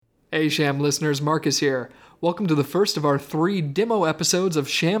Hey Sham listeners, Marcus here. Welcome to the first of our 3 demo episodes of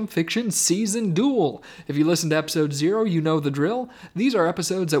Sham Fiction Season Duel. If you listened to episode 0, you know the drill. These are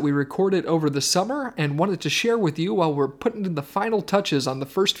episodes that we recorded over the summer and wanted to share with you while we're putting in the final touches on the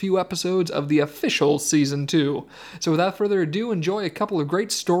first few episodes of the official Season 2. So without further ado, enjoy a couple of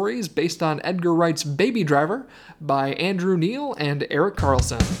great stories based on Edgar Wright's Baby Driver by Andrew Neil and Erik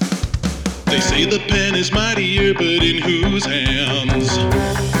Carlson. They say the pen is mightier, but in whose hands?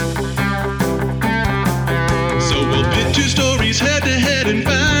 So we'll pit 2 stories head to head and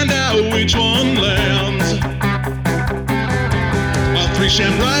find out which one lands. All 3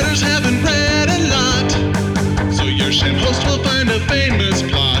 sham writers haven't read a lot, so your sham host will find a famous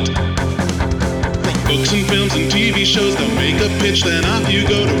plot. From books and films and TV shows, they'll make a pitch, then off you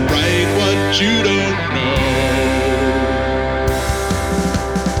go to write what you don't know.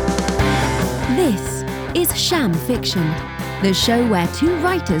 This is Sham Fiction, the show where 2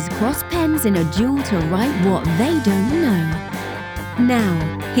 writers cross pens in a duel to write what they don't know.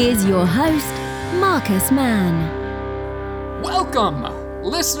 Now, here's your host, Marcus Mann. Welcome,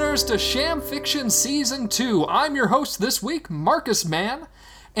 listeners, to Sham Fiction Season 2. I'm your host this week, Marcus Mann,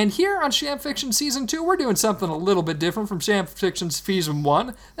 and here on Sham Fiction Season 2, we're doing something a little bit different from Sham Fiction Season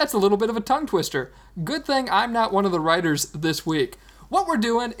 1. That's a little bit of a tongue twister. Good thing I'm not one of the writers this week. What we're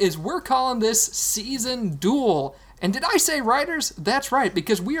doing is we're calling this Season Duel. And did I say writers? That's right,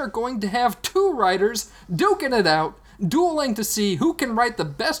 because we are going to have 2 writers duking it out, dueling to see who can write the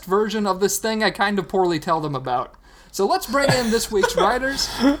best version of this thing I kind of poorly tell them about. So let's bring in this week's writers.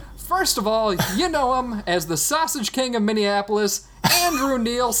 First of all, you know him as the Sausage King of Minneapolis, Andrew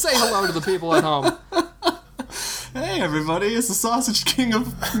Neil. Say hello to the people at home. Hey everybody, it's the Sausage King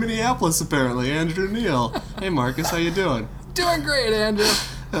of Minneapolis apparently, Andrew Neil. Hey Marcus, how you doing? Doing great, Andrew.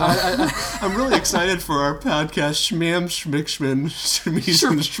 I'm really excited for our podcast, Shmam Schmickshman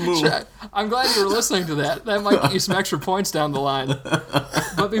Shmoo. I'm glad you were listening to that. That might get you some extra points down the line.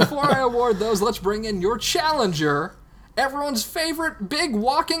 But before I award those, let's bring in your challenger, everyone's favorite big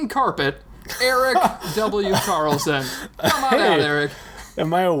walking carpet, Erik W. Carlson. Come on out, Erik.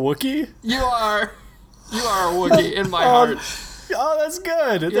 Am I a Wookiee? You are a Wookiee in my heart. Oh, that's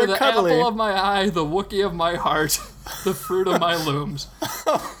good. You're They're the cuddly. apple of my eye, the Wookiee of my heart, the fruit of my looms.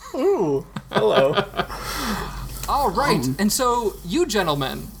 Ooh, hello. All right, and so you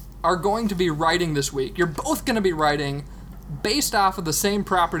gentlemen are going to be writing this week. You're both going to be writing based off of the same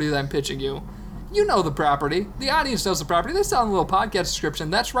property that I'm pitching you. You know the property. The audience knows the property. They saw in the little podcast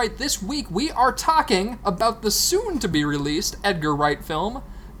description. That's right, this week we are talking about the soon-to-be-released Edgar Wright film,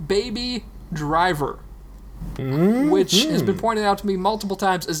 Baby Driver. Which has been pointed out to me multiple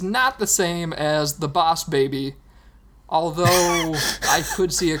times is not the same as The Boss Baby, although I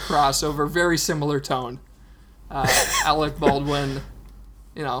could see a crossover, very similar tone. Alec Baldwin,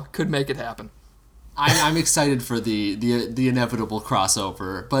 could make it happen. I'm excited for the inevitable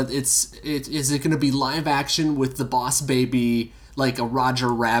crossover, but is it going to be live action with the Boss Baby, like a Roger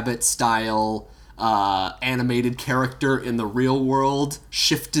Rabbit style animated character in the real world,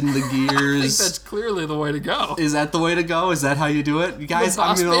 shifting the gears? I think that's clearly the way to go. Is that the way to go? Is that how you do it? You guys,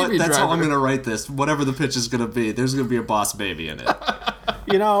 that's how I'm going to write this. Whatever the pitch is going to be, there's going to be a Boss Baby in it.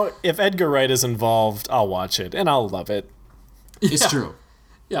 If Edgar Wright is involved, I'll watch it, and I'll love it. It's true.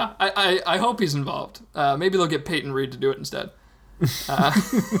 Yeah, I hope he's involved. Maybe they'll get Peyton Reed to do it instead.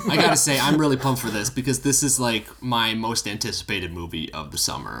 I gotta say, I'm really pumped for this because this is like my most anticipated movie of the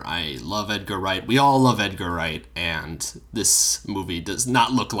summer. I love Edgar Wright. We all love Edgar Wright, and this movie does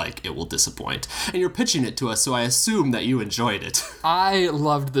not look like it will disappoint. And you're pitching it to us, so I assume that you enjoyed it. I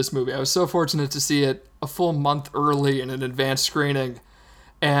loved this movie. I was so fortunate to see it a full month early in an advanced screening,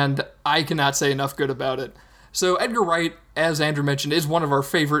 and I cannot say enough good about it. So Edgar Wright, as Andrew mentioned, is one of our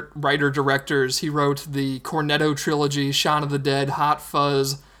favorite writer-directors. He wrote the Cornetto trilogy, Shaun of the Dead, Hot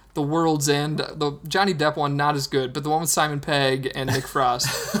Fuzz, The World's End. The Johnny Depp one, not as good, but the one with Simon Pegg and Nick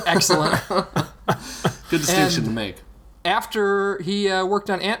Frost, excellent. Good distinction to make. After he worked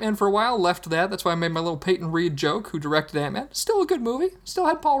on Ant-Man for a while, left that. That's why I made my little Peyton Reed joke, who directed Ant-Man. Still a good movie. Still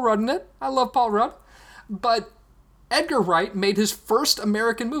had Paul Rudd in it. I love Paul Rudd. But Edgar Wright made his first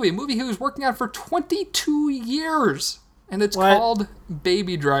American movie, a movie he was working on for 22 years. And it's called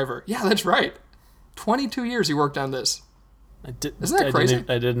Baby Driver. Yeah, that's right. 22 years he worked on this. Isn't that crazy?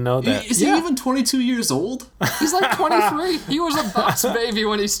 I didn't know that. Is he even 22 years old? He's like 23. He was a boss baby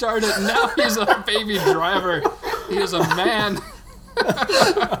when he started. Now he's a baby driver. He is a man.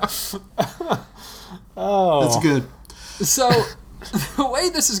 Oh. That's good. So, the way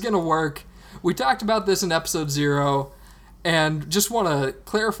this is going to work, we talked about this in episode 0, and just want to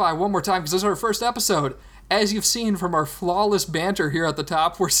clarify one more time, because this is our first episode. as you've seen from our flawless banter here at the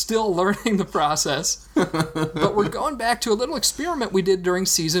top, we're still learning the process. But we're going back to a little experiment we did during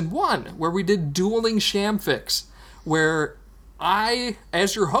season 1, where we did dueling Shamfics, where I,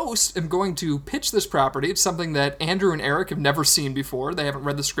 as your host, am going to pitch this property. It's something that Andrew and Eric have never seen before. They haven't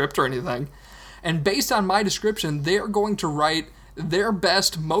read the script or anything. And based on my description, they're going to write their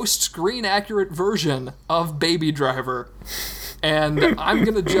best, most screen-accurate version of Baby Driver. And I'm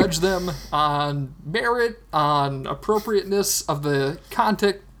going to judge them on merit, on appropriateness of the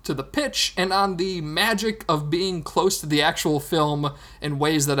content to the pitch, and on the magic of being close to the actual film in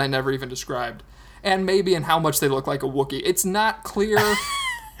ways that I never even described. And maybe in how much they look like a Wookiee. It's not clear.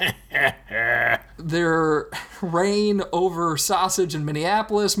 Their reign over sausage in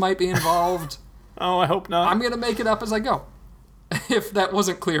Minneapolis might be involved. Oh, I hope not. I'm going to make it up as I go, if that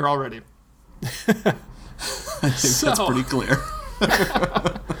wasn't clear already. I think that's pretty clear.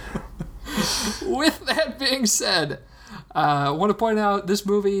 With that being said, I want to point out this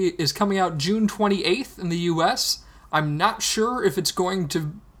movie is coming out June 28th in the U.S. I'm not sure if it's going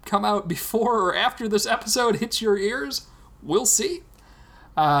to come out before or after this episode hits your ears. We'll see.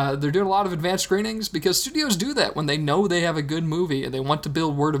 They're doing a lot of advanced screenings because studios do that when they know they have a good movie and they want to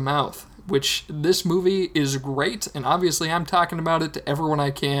build word of mouth, which this movie is great, and obviously I'm talking about it to everyone I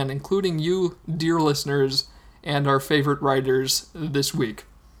can, including you, dear listeners, and our favorite writers this week.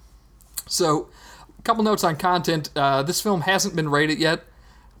 So, a couple notes on content. This film hasn't been rated yet.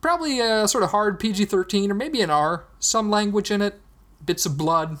 Probably a sort of hard PG-13 or maybe an R. Some language in it. Bits of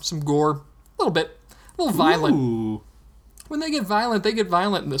blood, some gore. A little bit. A little violent. Ooh. When they get violent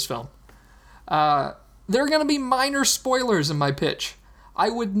in this film. There are going to be minor spoilers in my pitch. I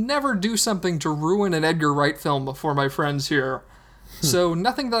would never do something to ruin an Edgar Wright film for my friends here. So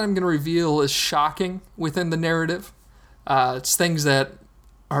nothing that I'm going to reveal is shocking within the narrative. It's things that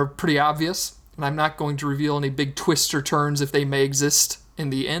are pretty obvious, and I'm not going to reveal any big twists or turns if they may exist in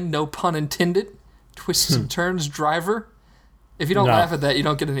the end. No pun intended. Twists and turns, Driver. If you don't laugh at that, you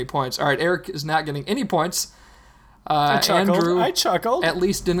don't get any points. All right, Eric is not getting any points. Andrew I chuckled. at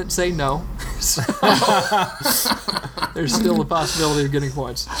least didn't say no. So there's still a possibility of getting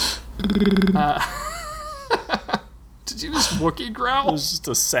points. Did you just Wookiee growl? It was just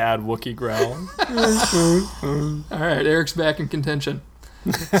a sad Wookiee growl. All right, Eric's back in contention.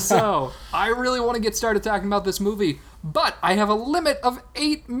 So, I really want to get started talking about this movie, but I have a limit of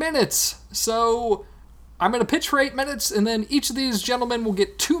 8 minutes. So, I'm going to pitch for 8 minutes, and then each of these gentlemen will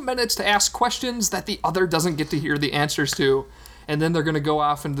get 2 minutes to ask questions that the other doesn't get to hear the answers to. And then they're going to go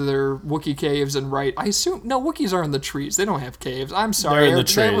off into their Wookiee caves and write. I assume, no, Wookiees are in the trees. They don't have caves. I'm sorry, They're in the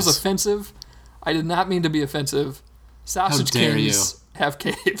Eric, that was trees. offensive. I did not mean to be offensive. Sausage dare Kings have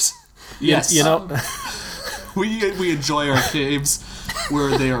caves. Yes. You know, We enjoy our caves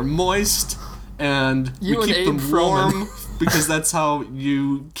where they are moist and You we and keep Abe them Froman. warm because that's how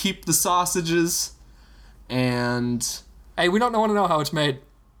you keep the sausages. And Hey, we don't want to know how it's made.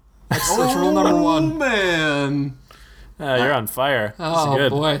 That's rule number oh 1. man, you're on fire. This is Oh good.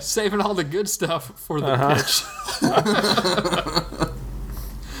 boy, saving all the good stuff for the pitch.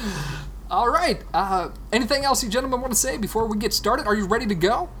 All right. Anything else you gentlemen want to say before we get started? Are you ready to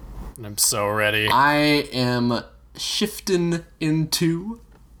go? I'm so ready. I am shifting into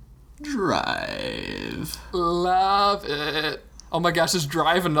Drive. Love it. Oh my gosh, is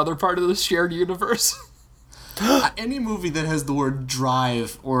Drive another part of the shared universe? Any movie that has the word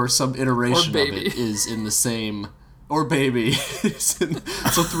drive or some iteration Or of baby. it is in the same. Or baby.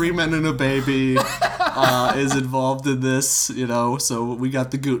 So 3 Men and a Baby is involved in this, you know. So we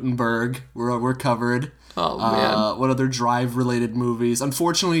got the Gutenberg. We're covered. Oh man. What other drive-related movies?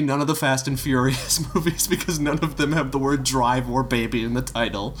 Unfortunately, none of the Fast and Furious movies because none of them have the word drive or baby in the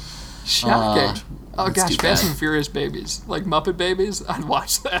title. Shocking. Oh let's gosh, do Fast that. and Furious babies. Like Muppet Babies? I'd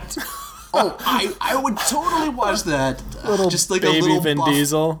watch that. Oh, I would totally watch that. Just like baby a little Vin buff,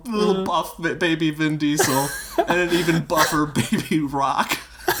 Diesel. little buff baby Vin Diesel, and an even buffer baby Rock.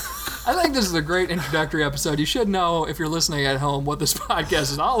 I think this is a great introductory episode. You should know, if you're listening at home, what this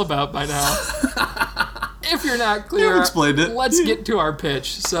podcast is all about by now. If you're not clear, You've explained it. let's get to our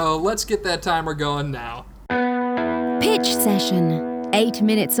pitch. So let's get that timer going now. Pitch session. 8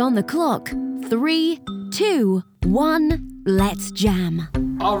 minutes on the clock. 3, 2, 1. Let's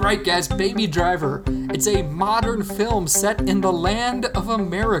jam. All right, guys, Baby Driver. It's a modern film set in the land of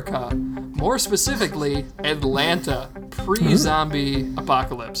America. More specifically, Atlanta, pre-zombie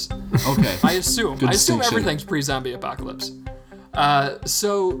apocalypse. Okay. I assume. Good I assume distinction. everything's pre-zombie apocalypse.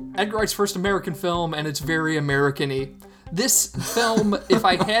 So Edgar Wright's first American film, and it's very American-y. This film, if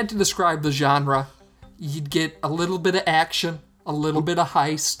I had to describe the genre, you'd get a little bit of action, a little bit of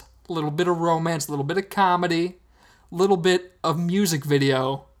heist, a little bit of romance, a little bit of comedy, a little bit of music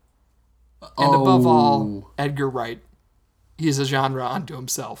video, and above all, Edgar Wright. He's a genre unto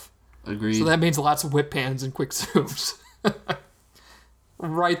himself. Agreed. So that means lots of whip pans and quick zooms.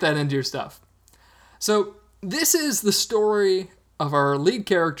 Write that into your stuff. So this is the story of our lead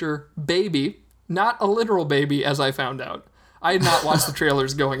character, Baby. Not a literal baby, as I found out. I had not watched the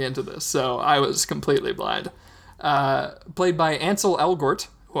trailers going into this, so I was completely blind. Played by Ansel Elgort,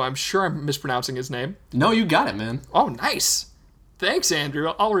 who I'm sure I'm mispronouncing his name. No, you got it, man. Oh, nice. Thanks,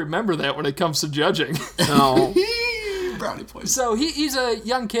 Andrew. I'll remember that when it comes to judging. No. Brownie points. So he's a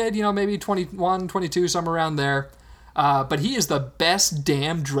young kid, maybe 21, 22, somewhere around there. But he is the best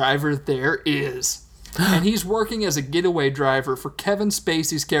damn driver there is. And he's working as a getaway driver for Kevin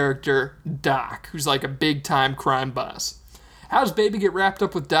Spacey's character, Doc, who's like a big-time crime boss. How does Baby get wrapped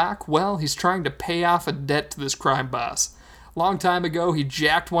up with Doc? Well, he's trying to pay off a debt to this crime boss. Long time ago, he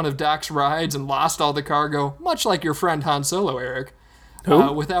jacked one of Doc's rides and lost all the cargo, much like your friend Han Solo, Eric,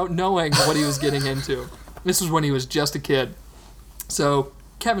 without knowing what he was getting into. This was when he was just a kid. So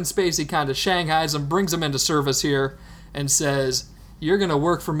Kevin Spacey kind of shanghais him, brings him into service here, and says, "You're going to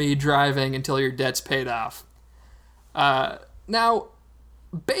work for me driving until your debt's paid off." Now,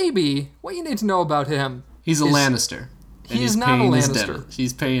 Baby, what you need to know about him... He's a Lannister. He is not a Lannister.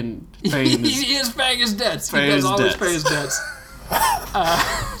 He's paying He is paying his debts. He does always pay his debts.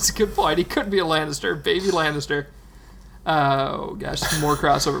 It's a good point. He could be a Lannister. Baby Lannister. Oh, gosh. More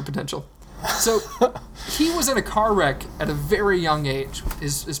crossover potential. So, he was in a car wreck at a very young age.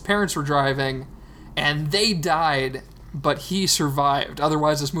 His parents were driving, and they died, but he survived.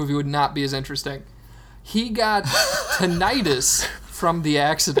 Otherwise, this movie would not be as interesting. He got tinnitus from the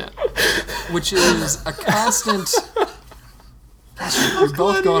accident, which is a constant... Gosh, you're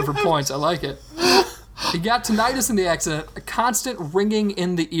both going for points. I like it. He got tinnitus in the accident, a constant ringing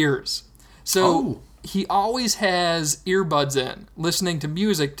in the ears. So he always has earbuds in, listening to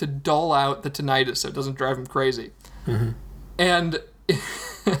music to dull out the tinnitus so it doesn't drive him crazy. Mm-hmm. And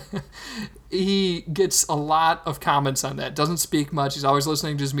he gets a lot of comments on that. Doesn't speak much. He's always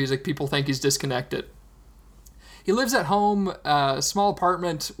listening to his music. People think he's disconnected. He lives at home, a small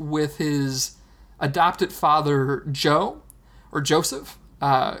apartment with his adopted father, Joseph,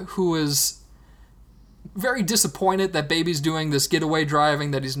 who is very disappointed that Baby's doing this getaway driving,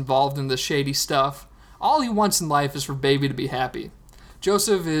 that he's involved in this shady stuff. All he wants in life is for Baby to be happy.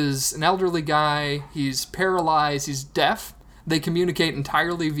 Joseph is an elderly guy. He's paralyzed. He's deaf. They communicate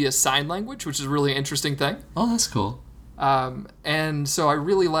entirely via sign language, which is a really interesting thing. Oh, that's cool. And so I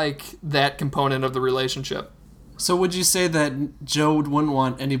really like that component of the relationship. So would you say that Joe wouldn't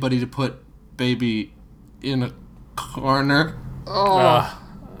want anybody to put Baby in a corner?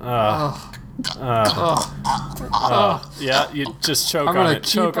 Yeah, you just choke I'm on gonna it.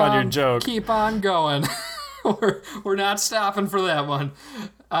 Choke on your joke. Keep on going. we're not stopping for that one.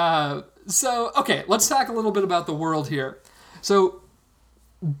 So, okay, let's talk a little bit about the world here. So,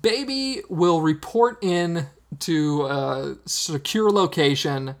 Baby will report in to a secure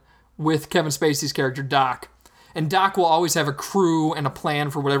location with Kevin Spacey's character, Doc. And Doc will always have a crew and a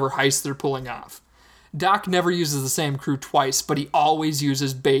plan for whatever heist they're pulling off. Doc never uses the same crew twice, but he always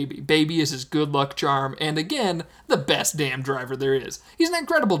uses Baby. Baby is his good luck charm, and again, the best damn driver there is. He's an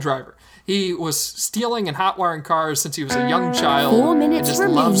incredible driver. He was stealing and hot-wiring cars since he was a young child. 4 minutes and just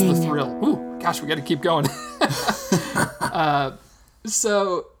loves the remaining. thrill. Ooh, gosh, we gotta keep going.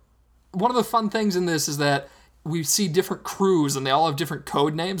 So, one of the fun things in this is that we see different crews, and they all have different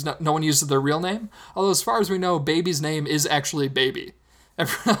code names. No one uses their real name. Although, as far as we know, Baby's name is actually Baby.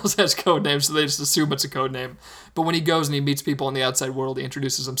 Everyone else has code names, so they just assume it's a code name. But when he goes and he meets people in the outside world, he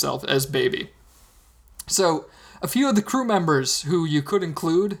introduces himself as Baby. So, a few of the crew members who you could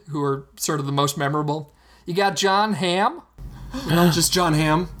include, who are sort of the most memorable. You got John Hamm. Just John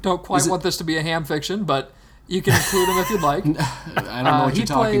Hamm. Don't quite want this to be a ham fiction, but you can include him if you'd like. I don't know what you're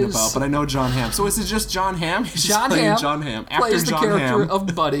talking about, but I know John Hamm. So is it just John Hamm? He's just playing John Hamm. After plays the John character Hamm.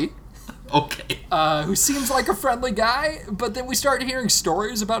 of Buddy. Okay. Who seems like a friendly guy, but then we start hearing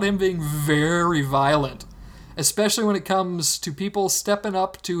stories about him being very violent, especially when it comes to people stepping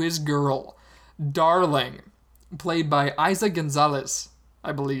up to his girl, Darling, played by Isa Gonzalez,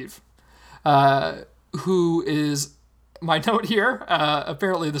 I believe, who is, my note here,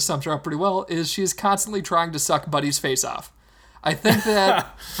 apparently this sums her up pretty well, is she's constantly trying to suck Buddy's face off. I think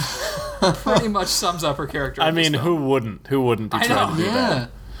that pretty much sums up her character. I mean, who wouldn't? Who wouldn't be I trying know. to do that? Yeah.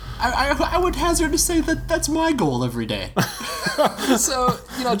 I would hazard to say that that's my goal every day. So,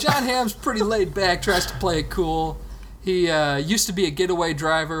 John Hamm's pretty laid back, tries to play it cool. He used to be a getaway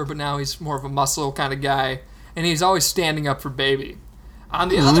driver, but now he's more of a muscle kind of guy. And he's always standing up for Baby. On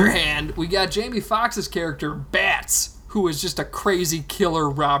the other hand, we got Jamie Foxx's character, Bats, who is just a crazy killer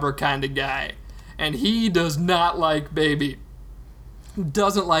robber kind of guy. And he does not like Baby.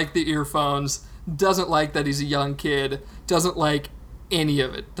 Doesn't like the earphones. Doesn't like that he's a young kid. Doesn't like any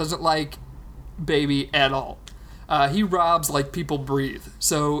of it. Doesn't like Baby at all. He robs like people breathe.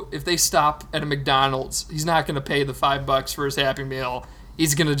 So if they stop at a McDonald's, he's not going to pay the $5 for his Happy Meal.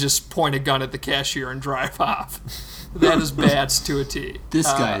 He's going to just point a gun at the cashier and drive off. That is Bats to a T. This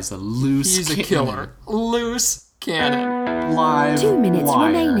guy is a loose He's cannon. a killer. Loose cannon. Live 2 minutes wire.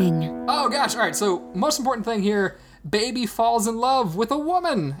 remaining. Oh gosh, alright, so most important thing here, Baby falls in love with a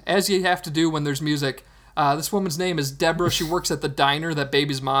woman, as you have to do when there's music. This woman's name is Deborah. She works at the diner that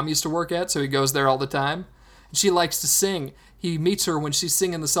Baby's mom used to work at, so he goes there all the time. And she likes to sing. He meets her when she's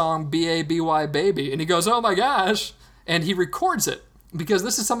singing the song B-A-B-Y Baby, and he goes, oh my gosh, and he records it, because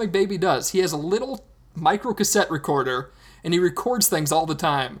this is something Baby does. He has a little micro cassette recorder, and he records things all the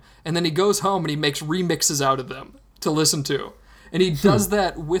time, and then he goes home and he makes remixes out of them to listen to. And he does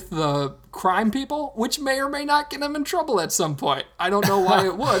that with the crime people, which may or may not get him in trouble at some point. I don't know why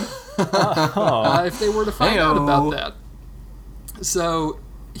it would, if they were to find out about that. So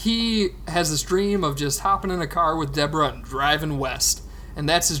he has this dream of just hopping in a car with Deborah and driving west. And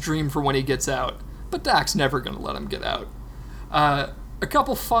that's his dream for when he gets out. But Doc's never going to let him get out. A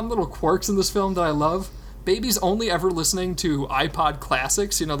couple fun little quirks in this film that I love. Baby's only ever listening to iPod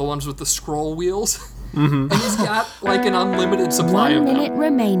Classics, you know, the ones with the scroll wheels. And he's got like an unlimited supply 1 of them. minute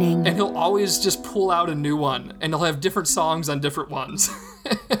remaining. And he'll always just pull out a new one, and he'll have different songs on different ones.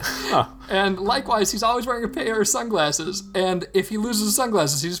 And likewise, he's always wearing a pair of sunglasses, and if he loses his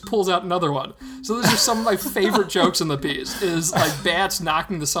sunglasses, he just pulls out another one. So those are some of my favorite jokes in the piece, is like Bats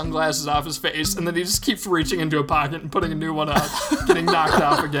knocking the sunglasses off his face, and then he just keeps reaching into a pocket and putting a new one on, getting knocked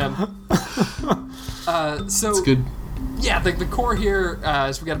off again. So It's good. yeah, the core here,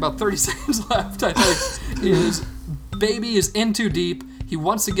 is we got about 30 seconds left, I think, is Baby is in too deep. He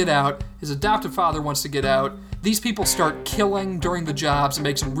wants to get out. His adoptive father wants to get out. These people start killing during the jobs. It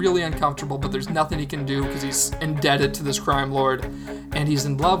makes him really uncomfortable, but there's nothing he can do because he's indebted to this crime lord. And he's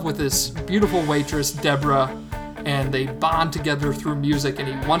in love with this beautiful waitress, Deborah, and they bond together through music, and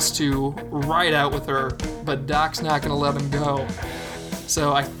he wants to ride out with her, but Doc's not going to let him go.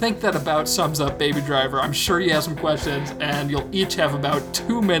 So I think that about sums up Baby Driver. I'm sure you have some questions, and you'll each have about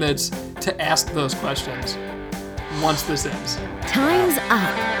 2 minutes to ask those questions once this ends. Time's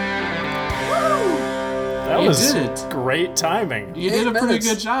up. That You was did it. great timing. You did a pretty minutes.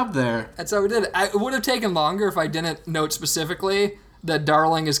 good job there. That's how we did it. It would have taken longer if I didn't note specifically that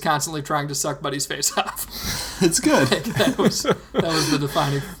Darling is constantly trying to suck Buddy's face off. It's good. that was the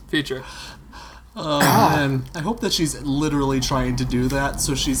defining feature. Oh, man. I hope that she's literally trying to do that,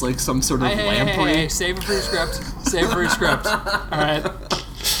 so she's like some sort of lamprey. Hey, save it for your script. Save it for your script. All right.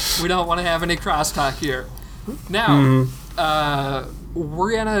 We don't want to have any crosstalk here. Now,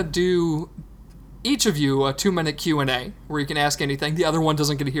 we're gonna do each of you a 2-minute Q&A where you can ask anything. The other one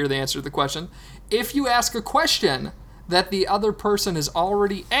doesn't get to hear the answer to the question. If you ask a question that the other person has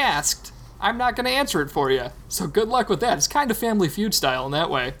already asked, I'm not going to answer it for you. So good luck with that. It's kind of Family Feud style in that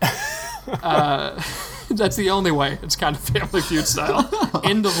way. That's the only way. It's kind of Family Feud style.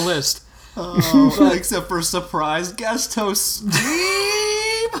 End of list. Oh, except for surprise guest host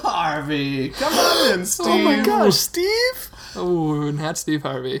Steve Harvey. Come on in, Steve. Oh my gosh, Steve! Oh, not Steve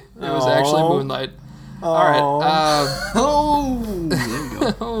Harvey. It was actually Moonlight. All right. Oh, there you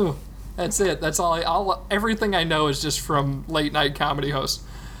go. Oh, that's it. That's all. Everything I know is just from late night comedy hosts.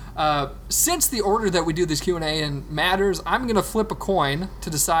 Since the order that we do this Q&A in matters, I'm going to flip a coin to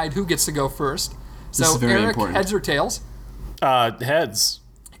decide who gets to go first. So This is very Eric, important. heads or tails? Heads.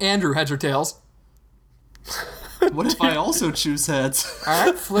 Andrew, heads or tails? What if I also choose heads? All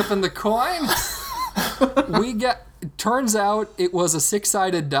right, flipping the coin. Turns out it was a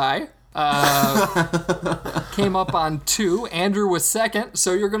 6-sided die. Came up on 2. Andrew was second,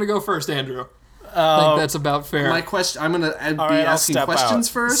 so you're going to go first, Andrew. I think that's about fair. My question. I'm gonna be right, I'll asking step questions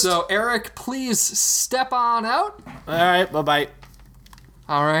out. first. So, Eric, please step on out. All right, bye-bye.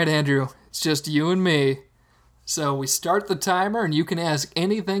 All right, Andrew, it's just you and me. So we start the timer, and you can ask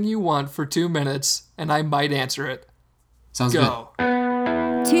anything you want for 2 minutes, and I might answer it. Sounds Go.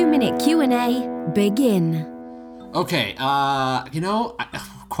 2-minute Q&A, begin. good. Okay.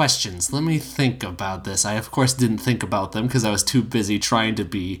 Questions. Let me think about this. I of course didn't think about them because I was too busy trying to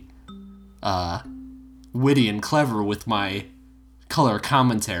be witty and clever with my color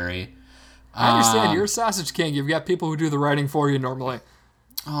commentary. I understand. You're a sausage king. You've got people who do the writing for you normally.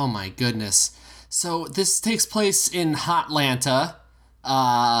 Oh my goodness. So this takes place in Hotlanta.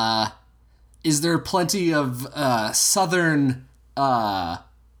 Is there plenty of southern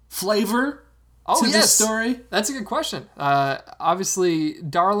flavor Oh, to yes. this story? That's a good question. Obviously,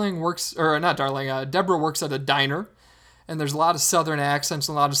 Deborah works at a diner, and there's a lot of Southern accents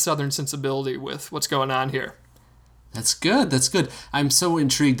and a lot of Southern sensibility with what's going on here. That's good. That's good. I'm so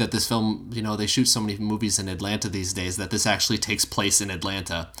intrigued that this film, they shoot so many movies in Atlanta these days that this actually takes place in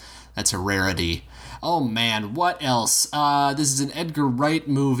Atlanta. That's a rarity. Oh man, what else? This is an Edgar Wright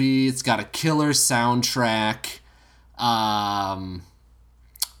movie. It's got a killer soundtrack.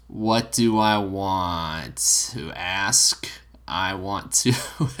 What do I want to ask? I want to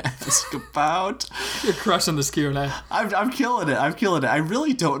ask about. You're crushing this Q&A. I'm killing it. I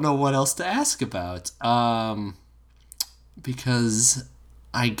really don't know what else to ask about. Because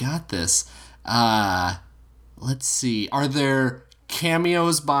I got this. Let's see. Are there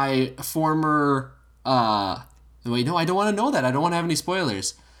cameos by former... Wait, no, I don't want to know that. I don't want to have any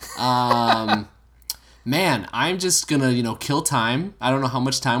spoilers. Man, I'm just gonna, kill time. I don't know how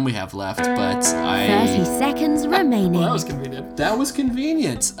much time we have left, but 30 seconds remaining. Well, that was convenient. That was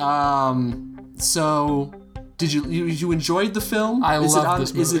convenient. So... Did you enjoyed the film? I love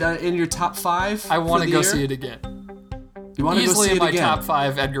this movie. Is it in your top 5? I want to go see it again. You want to go Easily see in it my again? top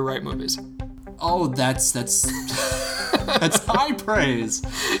 5 Edgar Wright movies. Oh, that's that's high praise.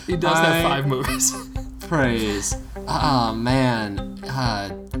 He does have 5 movies. Praise. Oh man.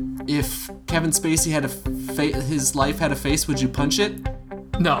 If Kevin Spacey had his life had a face, would you punch it?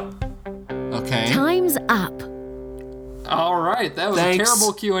 No. Okay. Time's up. All right, that was Thanks. a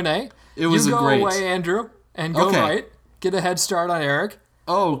terrible Q&A. It was you a go great. away, Andrew, and go Okay. right. Get a head start on Eric.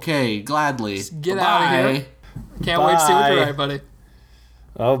 Okay, gladly. Get Bye. out of here. Can't wait to see what you Bye. write, buddy.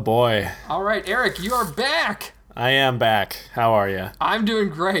 Oh boy, All right, Eric, you are back. I am back. How are you? I'm doing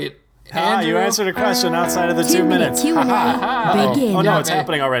great. You Andrew, answered a question outside of the 2 2-minute minutes. Q&A. Begin. Oh no, it's man.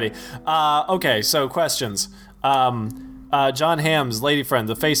 happening already. Okay, so questions. John Hamm's lady friend,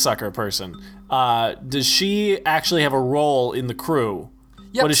 the face sucker person. Does she actually have a role in the crew?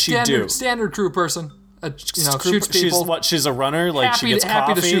 Yep, What does she standard, do? Standard crew person. Shoots people. She's what? She's a runner. Like she gets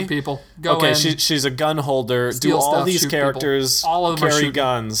happy coffee. to shoot people. Go Okay, in. she's a gun holder. Do steal all stuff, these shoot people. characters All of them are carry shooting.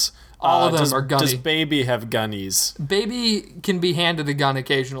 guns? All of them does, are gunny. Does Baby have gunnies? Baby can be handed a gun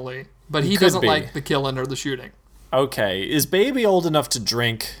occasionally, but he Could doesn't be. like the killing or the shooting. Okay, is Baby old enough to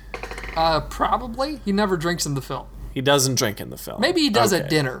drink? Probably. He never drinks in the film. He doesn't drink in the film. Maybe he does Okay. at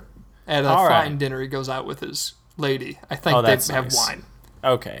dinner. At a All right. fine dinner, he goes out with his lady. I think Oh, they that's have nice. wine.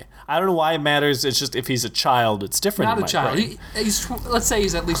 Okay, I don't know why it matters. It's just if he's a child, it's different. Not in a my child. brain. Let's say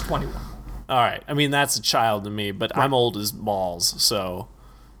he's at least 21. All right, I mean that's a child to me, but I'm old as balls, so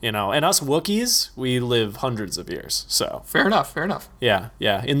and us Wookiees, we live hundreds of years. So Fair enough. Fair enough. yeah,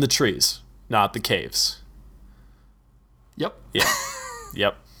 in the trees, not the caves. Yep. Yeah.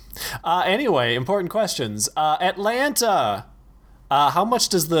 Yep. Anyway, important questions. Atlanta. How much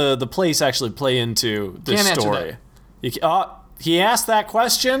does the place actually play into this Can't answer story? He asked that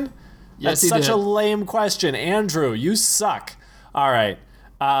question? Yes, That's he such did. a lame question. Andrew, you suck. All right.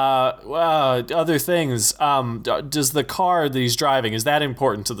 Other things. Does the car that he's driving, is that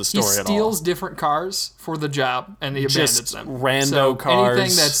important to the He story at all? steals different cars for the job, and he abandons Just them. rando so cars.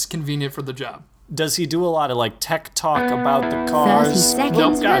 Anything that's convenient for the job. Does he do a lot of tech talk about the 30 cars?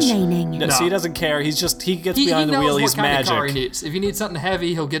 seconds remaining. No, so he doesn't care. He gets He behind the knows wheel. what He's kind magic. of car he needs. If he needs something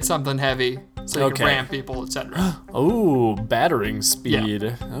heavy, he'll get something heavy, so he Okay. can ram people, etc. Ooh, battering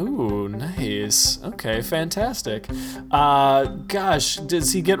speed. Ooh, nice. Okay, fantastic. Gosh,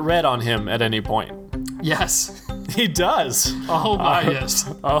 does he get red on him at any point? Yes. He does. Oh my yes.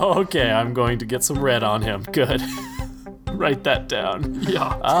 Oh, okay, I'm going to get some red on him. Good. Write that down.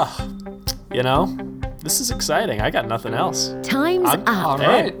 Yeah. This is exciting. I got nothing else. Time's I'm- up. All Hey,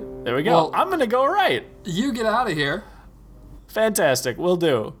 right. there we go. Well- I'm going to go right. You get out of here. Fantastic. Will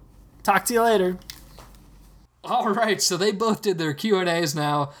do. Talk to you later. All right, so they both did their Q&As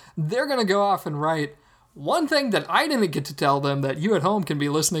now. They're going to go off and write. One thing that I didn't get to tell them that you at home can be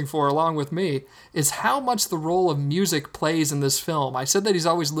listening for along with me is how much the role of music plays in this film. I said that he's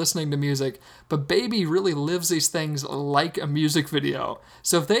always listening to music, but Baby really lives these things like a music video.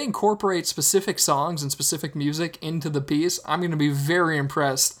 So if they incorporate specific songs and specific music into the piece, I'm going to be very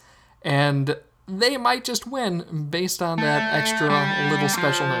impressed. And they might just win based on that extra little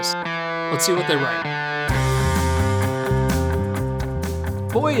specialness. Let's see what they write.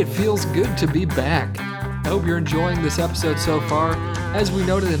 Boy, it feels good to be back. I hope you're enjoying this episode so far. As we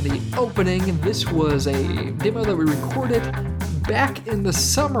noted in the opening, this was a demo that we recorded back in the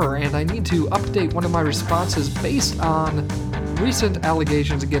summer, and I need to update one of my responses based on recent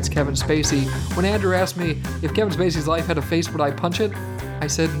allegations against Kevin Spacey. When Andrew asked me if Kevin Spacey's life had a face, would I punch it? I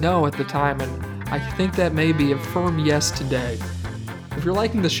said no at the time, and I think that may be a firm yes today. If you're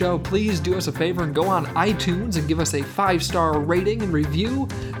liking the show, please do us a favor and go on iTunes and give us a 5-star rating and review.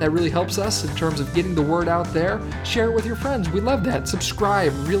 That really helps us in terms of getting the word out there. Share it with your friends. We love that.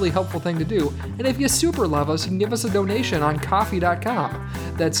 Subscribe, really helpful thing to do. And if you super love us, you can give us a donation on Ko-fi.com.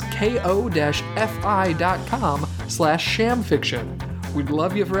 That's ko-fi.com/shamfiction. We'd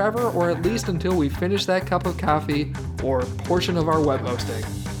love you forever, or at least until we finish that cup of coffee or portion of our web hosting.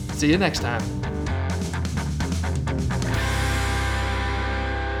 See you next time.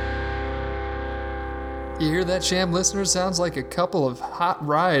 You hear that, Sham listeners? Sounds like a couple of hot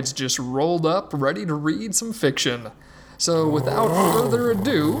rides just rolled up, ready to read some fiction. So without further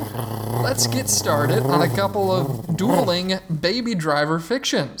ado, let's get started on a couple of dueling Baby Driver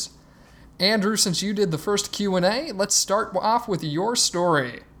fictions. Andrew, since you did the first Q&A, let's start off with your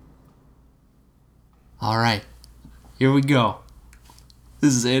story. All right, here we go.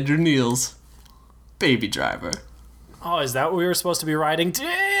 This is Andrew Neal's Baby Driver. Oh, is that what we were supposed to be writing?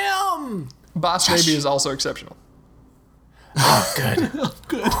 Damn! Boss Baby is also exceptional. Oh, good.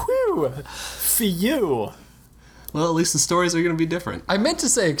 Good. Whew. For you. Well, at least the stories are going to be different. I meant to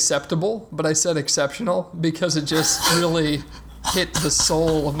say acceptable, but I said exceptional because it just really hit the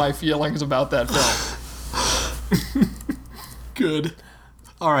soul of my feelings about that film. Good.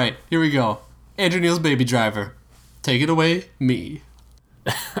 All right, here we go. Andrew Neal's Baby Driver. Take it away, me.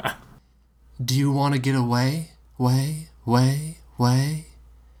 Do you want to get away? Way?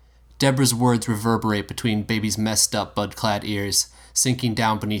 Deborah's words reverberate between Baby's messed up, bud-clad ears, sinking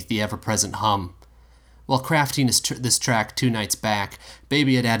down beneath the ever-present hum. While crafting this track 2 nights back,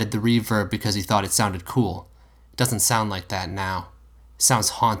 Baby had added the reverb because he thought it sounded cool. It doesn't sound like that now. It sounds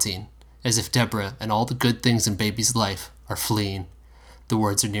haunting, as if Deborah and all the good things in Baby's life are fleeing. The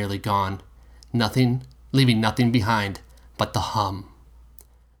words are nearly gone. Nothing, leaving nothing behind but the hum.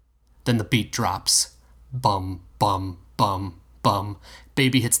 Then the beat drops. Bum, bum, bum, bum.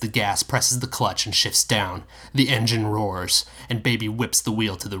 Baby hits the gas, presses the clutch, and shifts down. The engine roars, and Baby whips the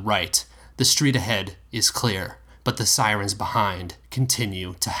wheel to the right. The street ahead is clear, but the sirens behind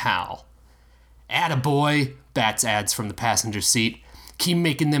continue to howl. "Attaboy," Bats adds from the passenger seat. "Keep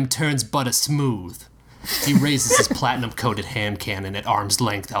making them turns butter smooth." He raises his platinum-coated hand cannon at arm's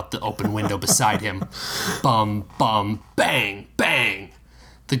length out the open window beside him. Bum, bum, bang, bang.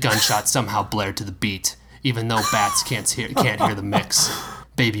 The gunshot somehow blared to the beat, even though Bats can't hear the mix.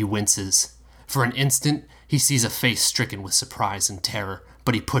 Baby winces. For an instant, he sees a face stricken with surprise and terror,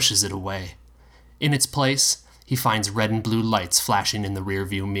 but he pushes it away. In its place, he finds red and blue lights flashing in the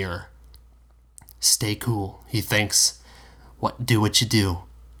rearview mirror. Stay cool, he thinks. Do what you do.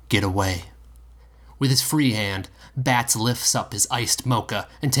 Get away. With his free hand, Bats lifts up his iced mocha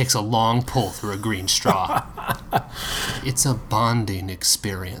and takes a long pull through a green straw. It's a bonding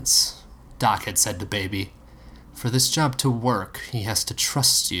experience, Doc had said to Baby. For this job to work, he has to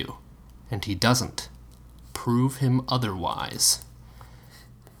trust you, and he doesn't. Prove him otherwise.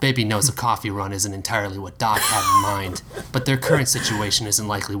 Baby knows a coffee run isn't entirely what Doc had in mind, but their current situation isn't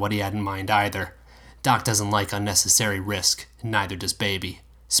likely what he had in mind either. Doc doesn't like unnecessary risk, and neither does Baby,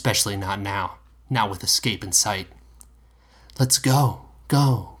 especially not now, not with escape in sight. Let's go,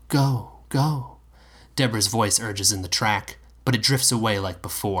 go, go, go. Deborah's voice urges in the track, but it drifts away like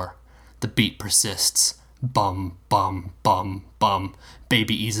before. The beat persists. Bum, bum, bum, bum.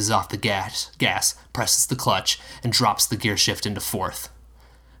 Baby eases off the gas, presses the clutch, and drops the gear shift into fourth.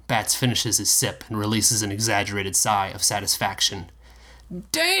 Bats finishes his sip and releases an exaggerated sigh of satisfaction.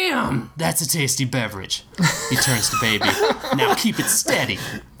 Damn, that's a tasty beverage. He turns to Baby. Now keep it steady.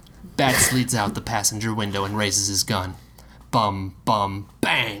 Bats leads out the passenger window and raises his gun. Bum, bum,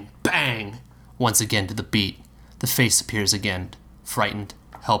 bang, bang. Once again to the beat. The face appears again, frightened,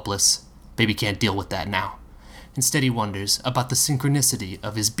 helpless. Baby can't deal with that now. Instead he wonders about the synchronicity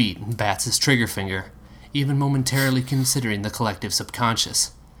of his beat and Bats' trigger finger, even momentarily considering the collective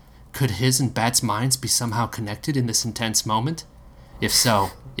subconscious. Could his and Bats' minds be somehow connected in this intense moment? If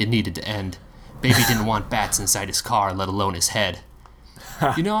so, it needed to end. Baby didn't want Bats inside his car, let alone his head.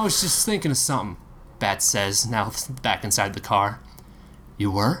 I was just thinking of something, Bats says, now back inside the car.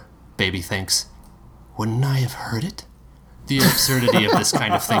 You were? Baby thinks. Wouldn't I have heard it? The absurdity of this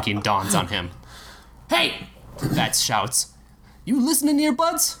kind of thinking dawns on him. Hey! Bats shouts. You listening,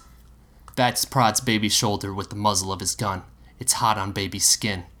 earbuds? Bats prods Baby's shoulder with the muzzle of his gun. It's hot on Baby's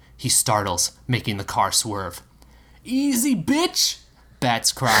skin. He startles, making the car swerve. Easy, bitch!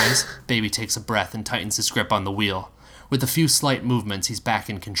 Bats cries. Baby takes a breath and tightens his grip on the wheel. With a few slight movements, he's back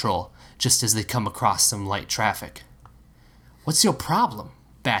in control, just as they come across some light traffic. What's your problem?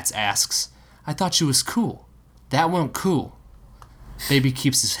 Bats asks. I thought you was cool. That weren't cool. Baby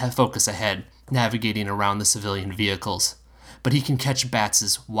keeps his focus ahead, navigating around the civilian vehicles. but he can catch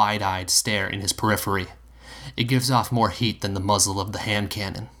Bats's wide-eyed stare in his periphery. It gives off more heat than the muzzle of the hand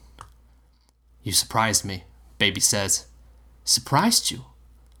cannon. "You surprised me," Baby says. "Surprised you?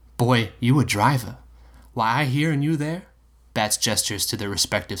 Boy, you a driver. Why, I hearin' you there?" Bats gestures to their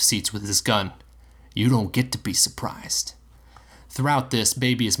respective seats with his gun. "You don't get to be surprised." Throughout this,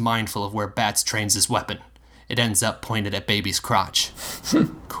 Baby is mindful of where Bats trains his weapon. It ends up pointed at Baby's crotch.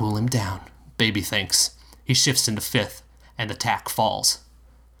 Cool him down, Baby thinks. He shifts into fifth, and the tack falls.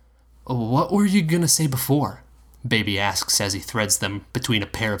 "What were you gonna say before?" Baby asks as he threads them between a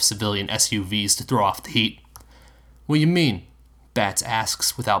pair of civilian SUVs to throw off the heat. "What you mean?" Bats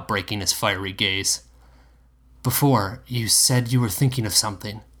asks without breaking his fiery gaze. "Before, you said you were thinking of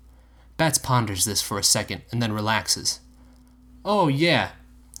something." Bats ponders this for a second and then relaxes. "Oh, yeah."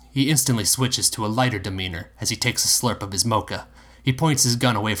 He instantly switches to a lighter demeanor as he takes a slurp of his mocha. He points his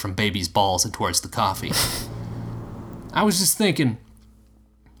gun away from Baby's balls and towards the coffee. "I was just thinking,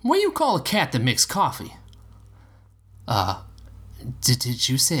 what do you call a cat that makes coffee?" Did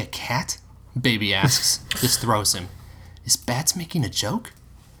you say a cat?" Baby asks. This throws him. Is Bats making a joke?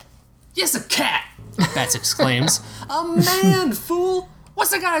 "Yes, a cat!" Bats exclaims. "A man, fool!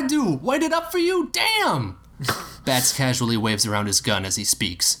 What's I gotta do? White it up for you? Damn!" Bats casually waves around his gun as he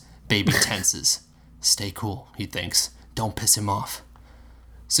speaks. Baby tenses. Stay cool, he thinks. Don't piss him off.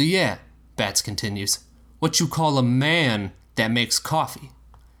 "So yeah," Bats continues, "what you call a man that makes coffee?"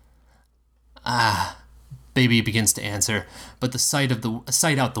 Baby begins to answer, but the sight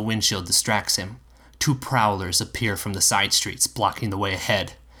out the windshield distracts him. Two prowlers appear from the side streets, blocking the way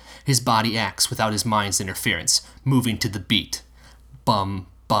ahead. His body acts without his mind's interference, moving to the beat. Bum,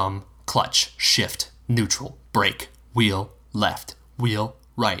 bum, clutch, shift, neutral, brake, wheel, left, wheel,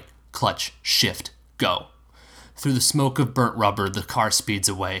 right, clutch, shift, go. Through the smoke of burnt rubber, the car speeds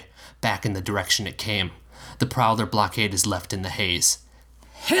away, back in the direction it came. The prowler blockade is left in the haze.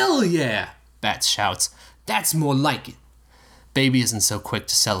 "Hell yeah!" Bats shouts. "That's more like it." Baby isn't so quick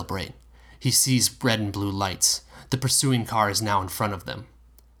to celebrate. He sees red and blue lights. The pursuing car is now in front of them.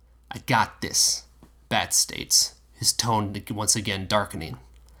 "I got this," Bats states, his tone once again darkening.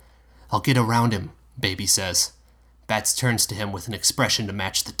 "I'll get around him," Baby says. Bats turns to him with an expression to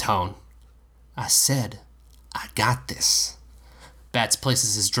match the tone. "I said, I got this." Bats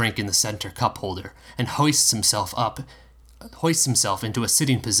places his drink in the center cup holder and hoists himself into a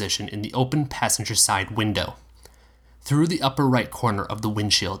sitting position in the open passenger side window. Through the upper right corner of the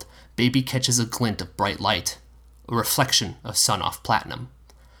windshield, Baby catches a glint of bright light, a reflection of sun-off platinum.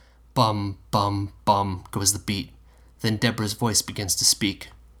 Bum, bum, bum goes the beat. Then Deborah's voice begins to speak.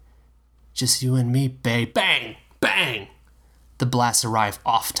 "Just you and me, babe." Bang! Bang! The blasts arrive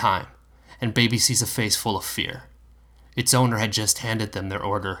off time, and Baby sees a face full of fear. Its owner had just handed them their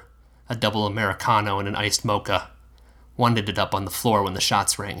order, a double Americano and an iced mocha. One ended up on the floor when the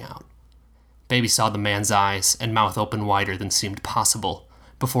shots rang out. Baby saw the man's eyes and mouth open wider than seemed possible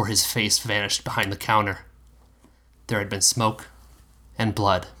before his face vanished behind the counter. There had been smoke and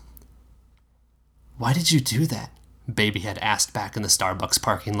blood. "Why did you do that?" Baby had asked back in the Starbucks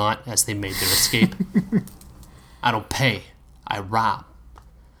parking lot as they made their escape. "I don't pay. I rob."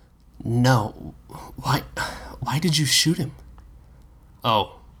 "No. Why did you shoot him?"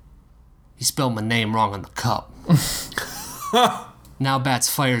 "Oh, he spelled my name wrong on the cup." Now Bats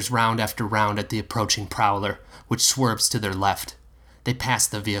fires round after round at the approaching prowler, which swerves to their left. They pass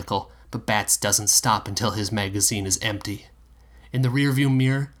the vehicle, but Bats doesn't stop until his magazine is empty. In the rearview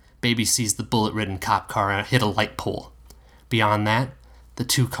mirror, Baby sees the bullet-ridden cop car hit a light pole. Beyond that, the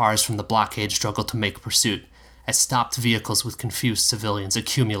two cars from the blockade struggle to make pursuit, as stopped vehicles with confused civilians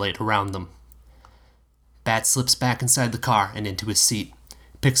accumulate around them. Bat slips back inside the car and into his seat,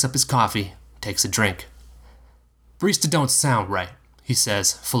 picks up his coffee, takes a drink. "Barista don't sound right," he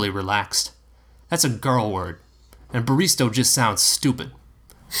says, fully relaxed. "That's a girl word, and baristo just sounds stupid."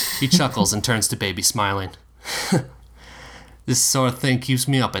 He chuckles and turns to Baby, smiling. "This sort of thing keeps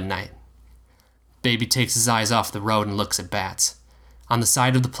me up at night." Baby takes his eyes off the road and looks at Bats. On the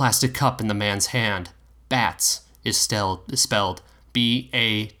side of the plastic cup in the man's hand, Bats is spelled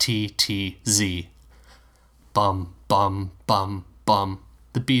B-A-T-T-Z. Bum, bum, bum, bum.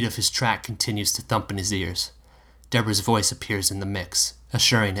 The beat of his track continues to thump in his ears. Deborah's voice appears in the mix,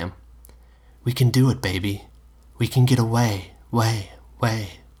 assuring him, "We can do it, baby. We can get away, way,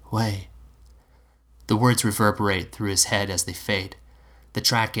 way, way." The words reverberate through his head as they fade. The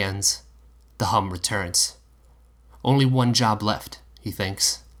track ends. The hum returns. Only one job left, he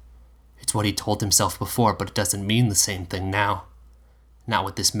thinks. It's what he told himself before, but it doesn't mean the same thing now. Not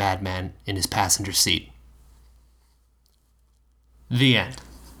with this madman in his passenger seat. The end.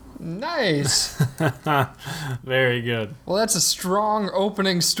 Nice. Very good. Well, that's a strong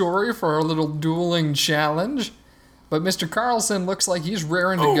opening story for our little dueling challenge. But Mr. Carlson looks like he's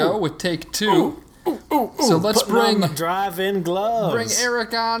raring to go with take two. So let's Putting on bring the drive-in gloves.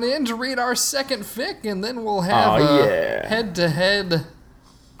 Eric on in to read our second fic, and then we'll have yeah. a head-to-head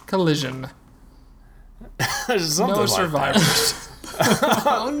collision. Something No like survivors.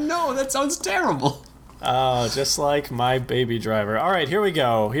 Oh no, that sounds terrible. Just like my Baby Driver. All right, here we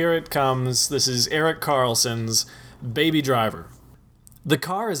go. Here it comes. This is Eric Carlson's Baby Driver. The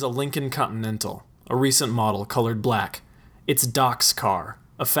car is a Lincoln Continental, a recent model colored black. It's Doc's car,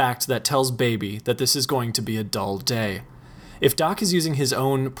 a fact that tells Baby that this is going to be a dull day. If Doc is using his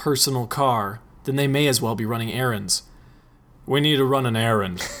own personal car, then they may as well be running errands. We need to run an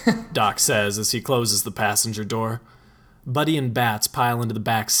errand, Doc says as he closes the passenger door. Buddy and Bats pile into the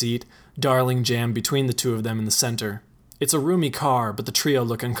back seat, Darling jammed between the two of them in the center. It's a roomy car, but the trio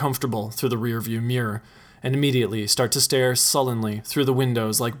look uncomfortable through the rearview mirror, and immediately start to stare sullenly through the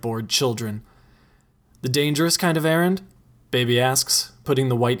windows like bored children. The dangerous kind of errand? Baby asks, putting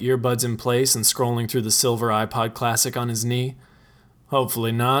the white earbuds in place and scrolling through the silver iPod Classic on his knee.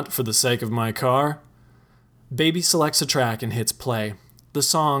 Hopefully not, for the sake of my car. Baby selects a track and hits play. The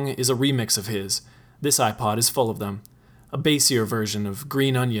song is a remix of his. This iPod is full of them. A bassier version of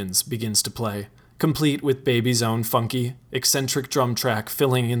Green Onions begins to play, complete with Baby's own funky, eccentric drum track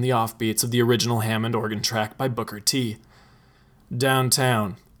filling in the offbeats of the original Hammond organ track by Booker T.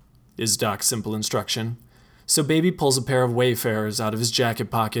 Downtown, is Doc's simple instruction. So Baby pulls a pair of Wayfarers out of his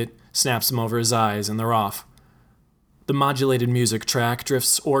jacket pocket, snaps them over his eyes, and they're off. The modulated music track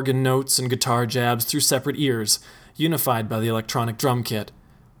drifts organ notes and guitar jabs through separate ears, unified by the electronic drum kit.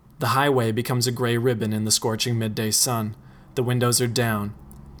 The highway becomes a gray ribbon in the scorching midday sun. The windows are down.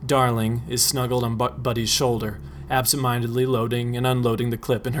 Darling is snuggled on Buddy's shoulder, absent-mindedly loading and unloading the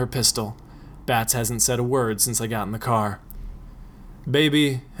clip in her pistol. Bats hasn't said a word since I got in the car.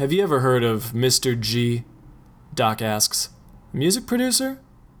 Baby, have you ever heard of Mr. G? Doc asks. Music producer?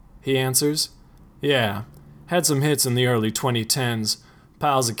 He answers. Yeah. Had some hits in the early 2010s.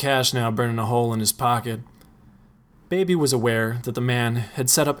 Piles of cash now burning a hole in his pocket. Baby was aware that the man had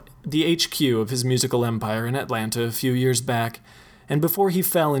set up the HQ of his musical empire in Atlanta a few years back, and before he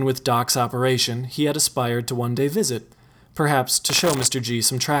fell in with Doc's operation, he had aspired to one day visit, perhaps to show Mr. G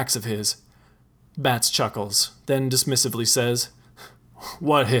some tracks of his. Bats chuckles, then dismissively says,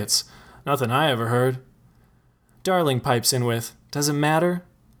 What hits? Nothing I ever heard. Darling pipes in with, Does it matter?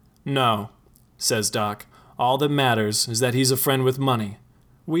 No, says Doc. All that matters is that he's a friend with money.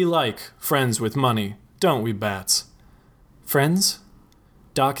 We like friends with money, don't we, Bats? Friends?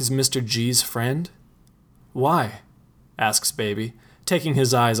 Doc is Mr. G's friend? Why? Asks Baby, taking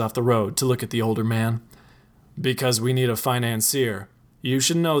his eyes off the road to look at the older man. Because we need a financier. You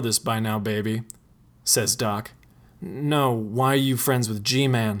should know this by now, Baby, says Doc. No, why are you friends with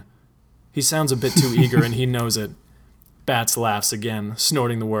G-Man? He sounds a bit too eager and he knows it. Bats laughs again,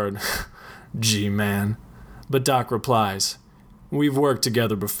 snorting the word, G-Man. But Doc replies, We've worked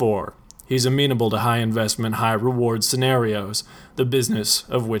together before. He's amenable to high investment, high reward scenarios, the business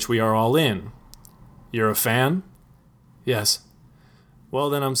of which we are all in. You're a fan? Yes. Well,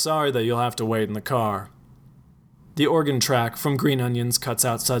 then I'm sorry that you'll have to wait in the car. The organ track from Green Onions cuts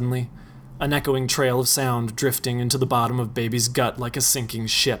out suddenly, an echoing trail of sound drifting into the bottom of Baby's gut like a sinking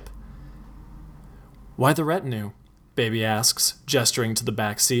ship. Why the retinue? Baby asks, gesturing to the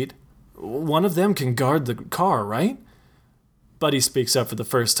back seat. One of them can guard the car, right? Buddy speaks up for the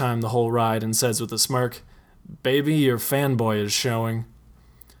first time the whole ride and says with a smirk, Baby, your fanboy is showing.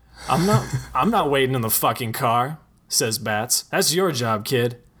 I'm not waiting in the fucking car, says Bats. That's your job,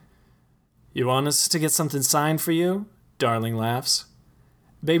 kid. You want us to get something signed for you? Darling laughs.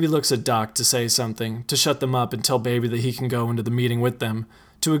 Baby looks at Doc to say something, to shut them up and tell Baby that he can go into the meeting with them,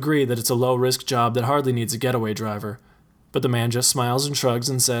 to agree that it's a low-risk job that hardly needs a getaway driver. But the man just smiles and shrugs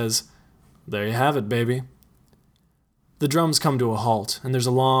and says, There you have it, Baby. The drums come to a halt, and there's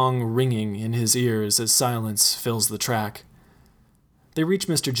a long ringing in his ears as silence fills the track. They reach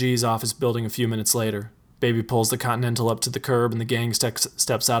Mr. G's office building a few minutes later. Baby pulls the Continental up to the curb and the gang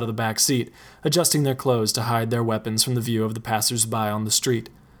steps out of the back seat, adjusting their clothes to hide their weapons from the view of the passers-by on the street.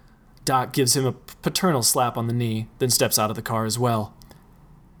 Doc gives him a paternal slap on the knee, then steps out of the car as well.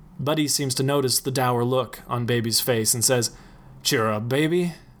 Buddy seems to notice the dour look on Baby's face and says, Cheer up,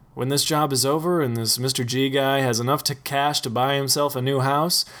 Baby. When this job is over and this Mr. G guy has enough cash to buy himself a new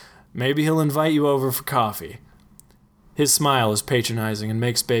house, maybe he'll invite you over for coffee. His smile is patronizing and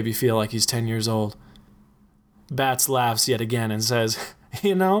makes Baby feel like he's 10 years old. Bats laughs yet again and says,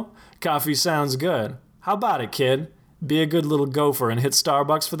 You know, coffee sounds good. How about it, kid? Be a good little gopher and hit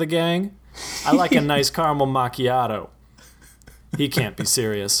Starbucks for the gang? I like a nice caramel macchiato. He can't be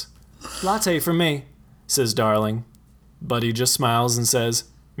serious. Latte for me, says Darling. Buddy just smiles and says,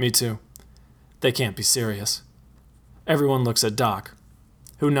 me too. They can't be serious. Everyone looks at Doc,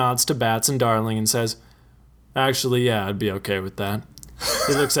 who nods to Bats and Darling and says, actually, yeah, I'd be okay with that.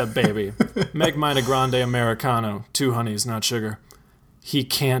 He looks at Baby. Make mine a grande Americano. 2 honeys, not sugar. He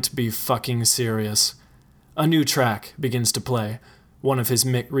can't be fucking serious. A new track begins to play, one of his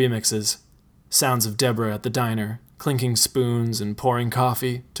remixes. Sounds of Deborah at the diner, clinking spoons and pouring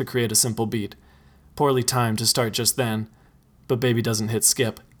coffee to create a simple beat. Poorly timed to start just then, but Baby doesn't hit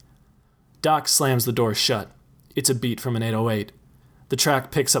skip. Doc slams the door shut. It's a beat from an 808. The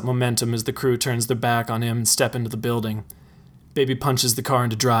track picks up momentum as the crew turns their back on him and step into the building. Baby punches the car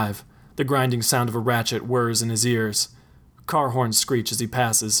into drive. The grinding sound of a ratchet whirs in his ears. Car horns screech as he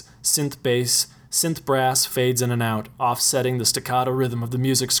passes. Synth bass, synth brass fades in and out, offsetting the staccato rhythm of the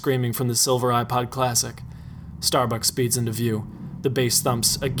music screaming from the silver iPod Classic. Starbucks speeds into view. The bass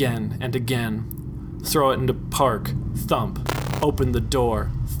thumps again and again. Throw it into park. Thump. Open the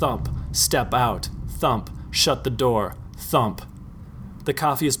door. Thump. Step out. Thump. Shut the door. Thump. The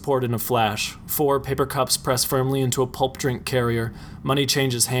coffee is poured in a flash. 4 paper cups press firmly into a pulp drink carrier. Money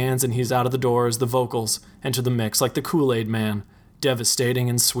changes hands and he's out of the door as the vocals enter the mix like the Kool-Aid Man. Devastating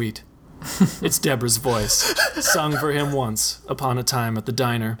and sweet. It's Deborah's voice, sung for him once upon a time at the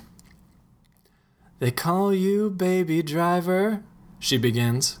diner. They call you Baby Driver, she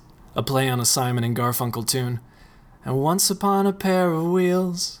begins, a play on a Simon and Garfunkel tune. And once upon a pair of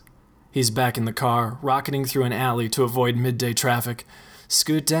wheels. He's back in the car, rocketing through an alley to avoid midday traffic.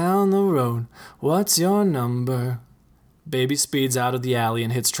 Scoot down the road, what's your number? Baby speeds out of the alley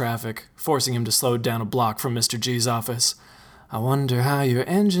and hits traffic, forcing him to slow down a block from Mr. G's office. I wonder how your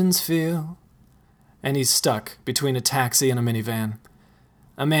engines feel. And he's stuck between a taxi and a minivan.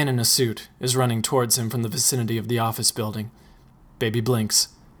 A man in a suit is running towards him from the vicinity of the office building. Baby blinks.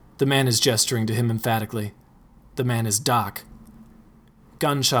 The man is gesturing to him emphatically. The man is Doc.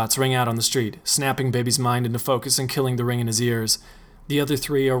 Gunshots ring out on the street, snapping Baby's mind into focus and killing the ring in his ears. The other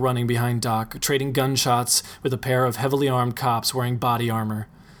 3 are running behind Doc, trading gunshots with a pair of heavily armed cops wearing body armor.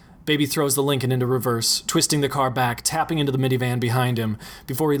 Baby throws the Lincoln into reverse, twisting the car back, tapping into the minivan behind him,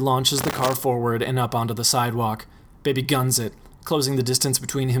 before he launches the car forward and up onto the sidewalk. Baby guns it, closing the distance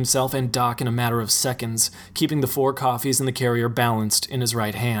between himself and Doc in a matter of seconds, keeping the 4 coffees in the carrier balanced in his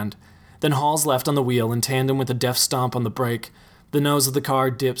right hand. Then hauls left on the wheel in tandem with a deft stomp on the brake. The nose of the car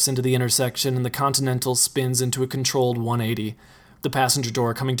dips into the intersection and the Continental spins into a controlled 180. The passenger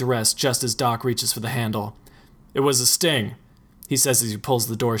door coming to rest just as Doc reaches for the handle. It was a sting, he says as he pulls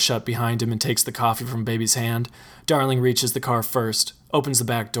the door shut behind him and takes the coffee from Baby's hand. Darling reaches the car first, opens the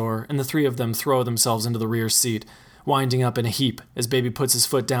back door, and the 3 of them throw themselves into the rear seat, winding up in a heap as Baby puts his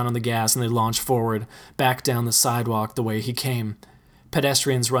foot down on the gas and they launch forward, back down the sidewalk the way he came.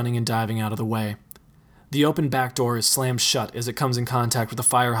 Pedestrians running and diving out of the way. The open back door is slammed shut as it comes in contact with a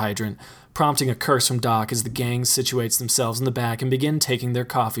fire hydrant, prompting a curse from Doc as the gang situates themselves in the back and begin taking their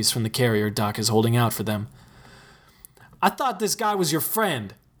coffees from the carrier Doc is holding out for them. I thought this guy was your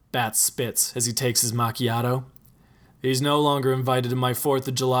friend, Bats spits as he takes his macchiato. He's no longer invited to my 4th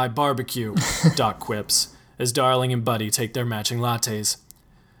of July barbecue, Doc quips, as Darling and Buddy take their matching lattes.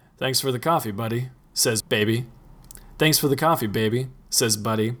 Thanks for the coffee, Buddy, says Baby. Thanks for the coffee, Baby, says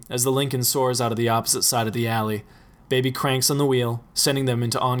Buddy, as the Lincoln soars out of the opposite side of the alley. Baby cranks on the wheel, sending them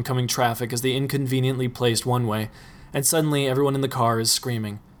into oncoming traffic as they inconveniently placed one way, and suddenly everyone in the car is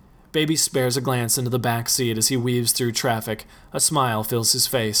screaming. Baby spares a glance into the back seat as he weaves through traffic. A smile fills his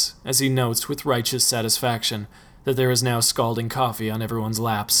face as he notes with righteous satisfaction that there is now scalding coffee on everyone's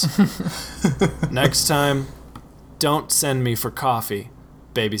laps. Next time, don't send me for coffee,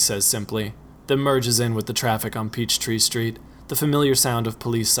 Baby says simply, then merges in with the traffic on Peachtree Street, the familiar sound of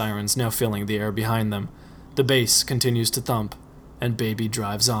police sirens now filling the air behind them. The bass continues to thump, and Baby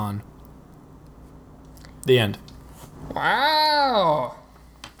drives on. The end. Wow.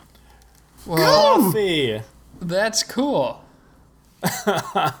 Well, Coffee! that's cool.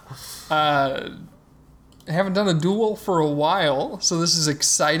 Haven't done a duel for a while, so this is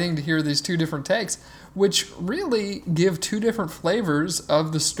exciting to hear these 2 different takes, which really give 2 different flavors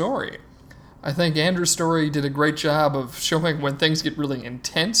of the story. I think Andrew's story did a great job of showing when things get really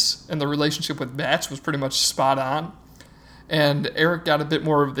intense, and the relationship with Bats was pretty much spot on. And Eric got a bit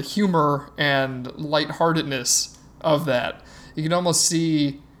more of the humor and lightheartedness of that. You can almost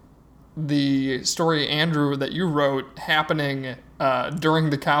see the story, Andrew, that you wrote happening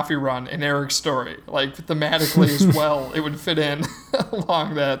during the coffee run in Eric's story. Like, thematically as well, it would fit in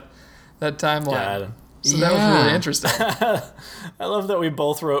along that timeline. Yeah, So that was really interesting. I love that we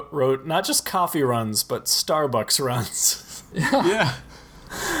both wrote not just coffee runs, but Starbucks runs. Yeah.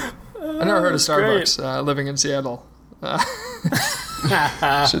 I never heard of Starbucks living in Seattle.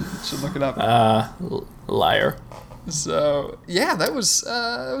 Should look it up. Liar. So yeah, that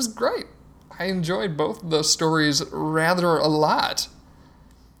was great. I enjoyed both of those stories rather a lot.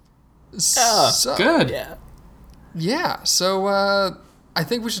 So, Good. Yeah. Yeah, so I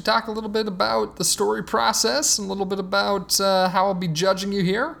think we should talk a little bit about the story process and a little bit about how I'll be judging you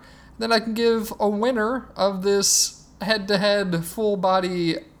here. Then I can give a winner of this head-to-head,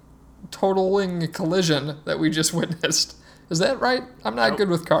 full-body, totaling collision that we just witnessed. Is that right? I'm not good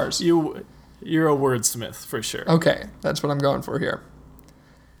with cars. You're a wordsmith for sure. Okay, that's what I'm going for here.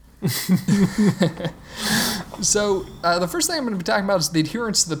 So the first thing I'm going to be talking about is the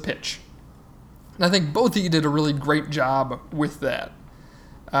adherence to the pitch. And I think both of you did a really great job with that.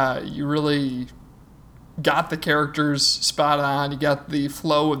 You really got the characters spot on. You got the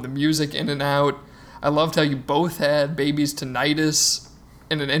flow of the music in and out. I loved how you both had Baby's tinnitus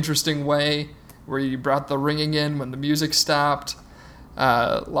in an interesting way, where you brought the ringing in when the music stopped.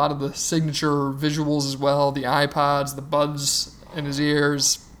 A lot of the signature visuals as well, the iPods, the buds in his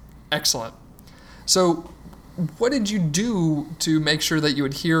ears. Excellent. So what did you do to make sure that you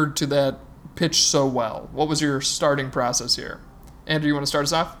adhered to that pitch so well? What was your starting process here? Andrew, you want to start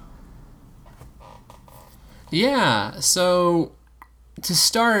us off? Yeah, so to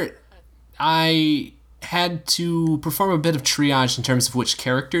start, I had to perform a bit of triage in terms of which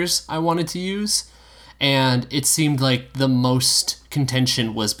characters I wanted to use, and it seemed like the most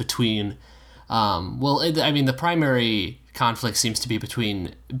contention was between, the primary conflict seems to be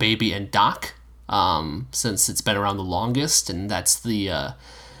between Baby and Doc, since it's been around the longest, and that's the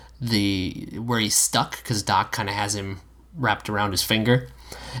where he's stuck, because Doc kind of has him wrapped around his finger.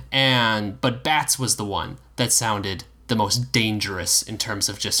 But Bats was the one that sounded the most dangerous in terms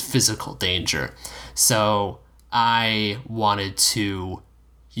of just physical danger. So I wanted to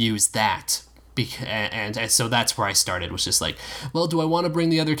use that. And so that's where I started, was just like, well, do I want to bring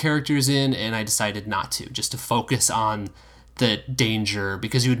the other characters in? And I decided not to, just to focus on the danger,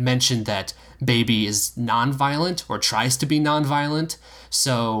 because you had mentioned that Baby is nonviolent, or tries to be nonviolent.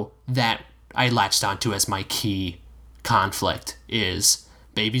 So that I latched onto as my key conflict is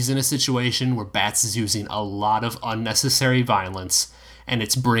Baby's in a situation where Bats is using a lot of unnecessary violence, and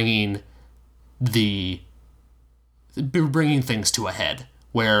it's bringing things to a head,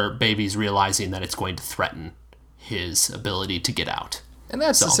 where Baby's realizing that it's going to threaten his ability to get out. And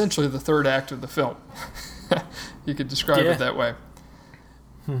that's essentially the third act of the film. You could describe it that way.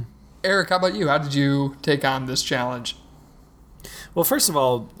 Eric, how about you? How did you take on this challenge? Well, first of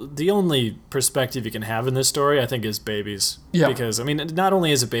all, the only perspective you can have in this story, I think, is Baby's. Yeah. Because, I mean, not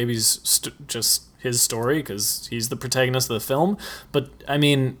only is it Baby's just his story, because he's the protagonist of the film, but, I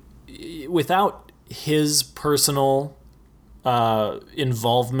mean, without his personal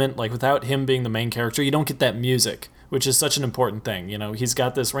involvement, like without him being the main character, you don't get that music, which is such an important thing. You know, he's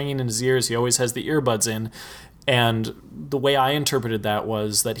got this ringing in his ears. He always has the earbuds in. And the way I interpreted that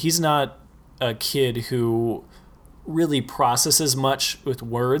was that he's not a kid who really processes much with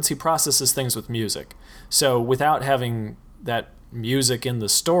words. He processes things with music. So without having that music in the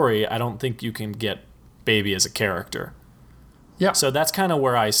story, I don't think you can get Baby as a character. Yeah. So that's kind of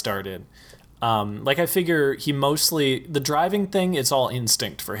where I started. I figure the driving thing, it's all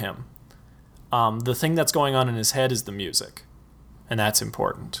instinct for him. The thing that's going on in his head is the music, and that's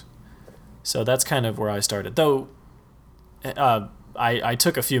important. So that's kind of where I started. Though I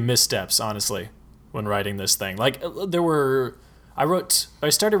took a few missteps, honestly, when writing this thing. I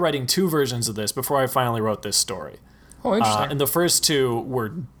started writing 2 versions of this before I finally wrote this story. Oh, interesting. And the first 2 were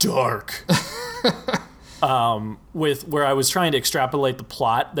dark. With where I was trying to extrapolate the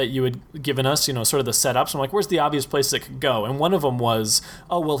plot that you had given us, sort of the setup. So I'm like, where's the obvious place it could go? And one of them was,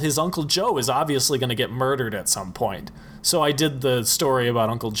 his Uncle Joe is obviously going to get murdered at some point. So I did the story about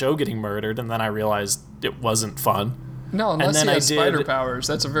Uncle Joe getting murdered, and then I realized it wasn't fun. No, unless he has spider powers.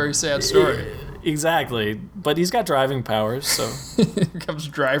 That's a very sad story. Exactly. But he's got driving powers, so... He becomes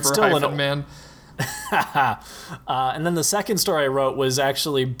driver-man. And then the second story I wrote was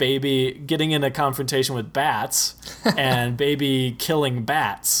actually Baby getting in a confrontation with Bats and Baby killing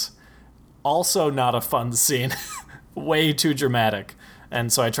Bats. Also not a fun scene. Way too dramatic.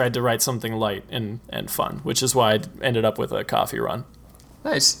 And so I tried to write something light and fun, which is why I ended up with a coffee run.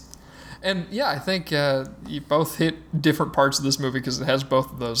 Nice. And yeah, I think you both hit different parts of this movie because it has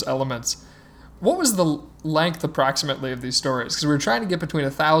both of those elements. What was the length approximately of these stories? Because we were trying to get between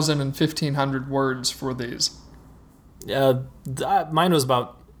 1,000 and 1,500 words for these. Mine was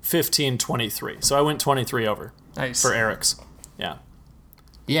about 1523. So I went 23 over Nice. for Eric's. Yeah.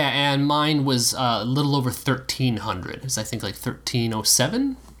 Yeah, and mine was a little over 1,300. It's, I think, like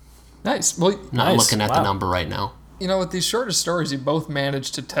 1,307. Nice. Well, Not Nice. looking at the Wow. number right now. you know, with these shorter stories, you both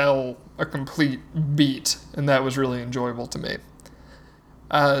managed to tell a complete beat, and that was really enjoyable to me.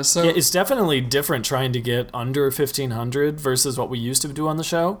 So Yeah, it's definitely different trying to get under 1,500 versus what we used to do on the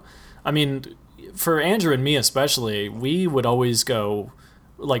show. I mean, for Andrew and me especially, we would always go,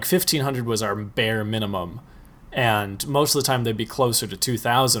 like 1,500 was our bare minimum, and most of the time they'd be closer to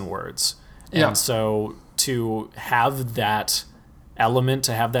 2,000 words. Yeah. And so to have that element,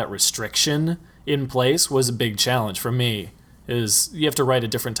 to have that restriction in place was a big challenge for me. Is you have to write a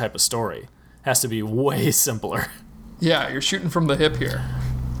different type of story. Has to be way simpler. yeah, you're shooting from the hip here.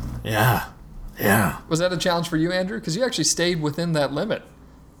 Yeah. Yeah. Was that a challenge for you, Andrew? Because you actually stayed within that limit.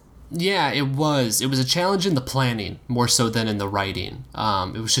 Yeah, it was. It was a challenge in the planning more so than in the writing.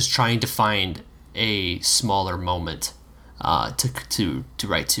 It was just trying to find a smaller moment to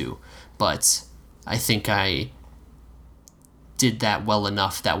write to. But I think I did that well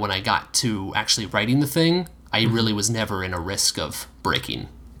enough that when I got to actually writing the thing, I really was never in a risk of breaking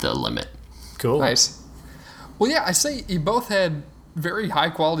the limit. Cool. Nice. Well, yeah, I say you both had very high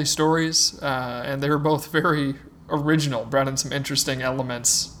quality stories, and they were both very original, brought in some interesting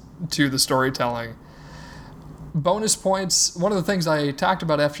elements to the storytelling. Bonus points, one of the things I talked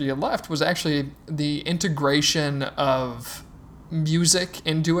about after you left was actually the integration of music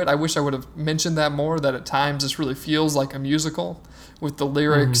into it. I wish I would have mentioned that more, that at times this really feels like a musical with the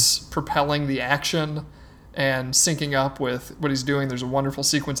lyrics propelling the action and syncing up with what he's doing. There's a wonderful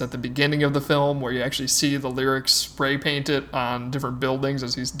sequence at the beginning of the film where you actually see the lyrics spray painted on different buildings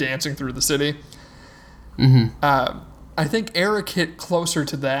as he's dancing through the city. I think Eric hit closer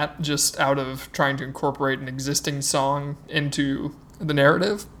to that just out of trying to incorporate an existing song into the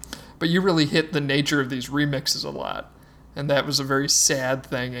narrative. But you really hit the nature of these remixes a lot. And that was a very sad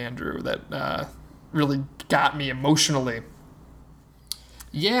thing, Andrew, that really got me emotionally.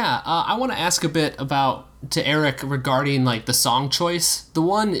 Yeah, I want to ask a bit to Eric regarding like the song choice. The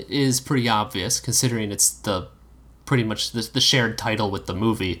one is pretty obvious considering it's pretty much the shared title with the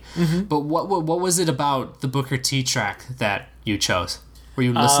movie. But what was it about the Booker T track that you chose? Were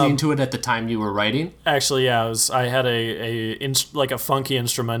you listening to it at the time you were writing? Actually, yeah, I had a funky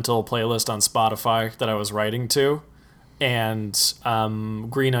instrumental playlist on Spotify that I was writing to, and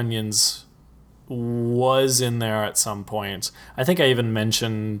Green Onions was in there at some point. I think I even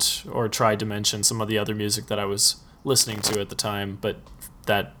mentioned or tried to mention some of the other music that I was listening to at the time, but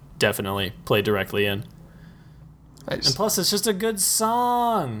that definitely played directly in. Nice. And plus, it's just a good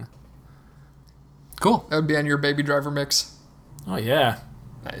song. Cool. That would be on your Baby Driver mix. Oh, yeah.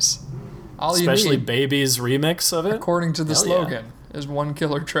 Nice. All Especially you need, Baby's remix of it. according to the Hell yeah. slogan, is one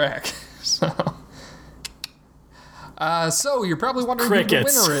killer track. So you're probably wondering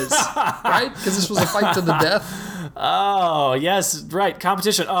Crickets. who the winner is, right? Because this was a fight to the death. Oh, yes, right.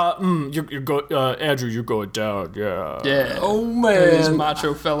 Competition. Andrew, you're going down. Yeah. Yeah. Oh These man.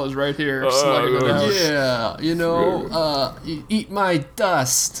 macho fellas right here slugging it out. Yeah, eat my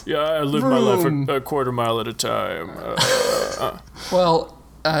dust. Yeah, I live my life Vroom. a quarter mile at a time. Well,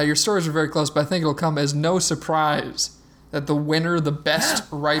 your stories are very close, but I think it'll come as no surprise that the winner, the best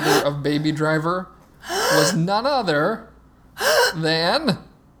writer of Baby Driver, was none other than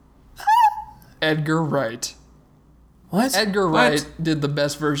Edgar Wright. What? Edgar Wright did the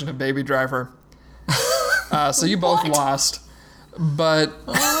best version of Baby Driver. So you both lost. But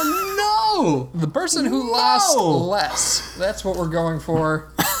Oh the person who lost less, that's what we're going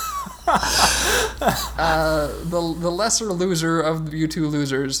for. The lesser loser of you two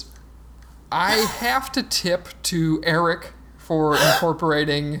losers. I have to tip to Eric for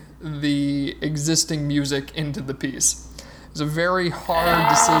incorporating the existing music into the piece. It's a very hard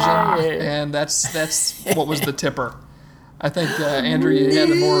decision, and that's what was the tipper. I think Andrew, you had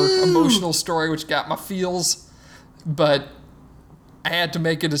a more emotional story, which got my feels, but I had to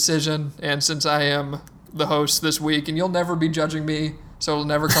make a decision, and since I am the host this week, and you'll never be judging me, so it'll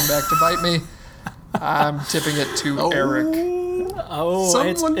never come back to bite me, I'm tipping it to Eric. Oh, Someone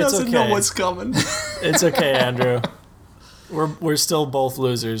it's doesn't okay. know what's coming. It's okay, Andrew. We're still both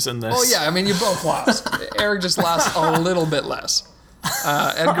losers in this. Oh yeah, I mean you both lost. Eric just lost a little bit less.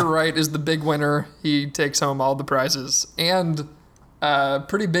 Edgar Wright is the big winner. He takes home all the prizes, and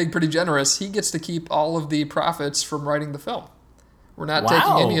pretty big, pretty generous. He gets to keep all of the profits from writing the film. We're not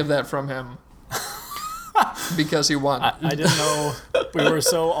taking any of that from him because he won. I didn't know we were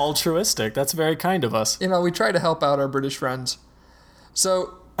so altruistic. That's very kind of us. You know, we try to help out our British friends.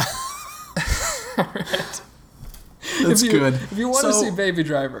 So, all right. That's good. If you want to see Baby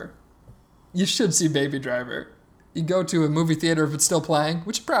Driver, you should see Baby Driver. You go to a movie theater if it's still playing,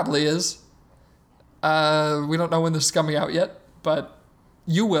 which it probably is. We don't know when this is coming out yet, but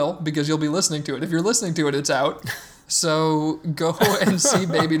you will because you'll be listening to it. If you're listening to it, it's out. So go and see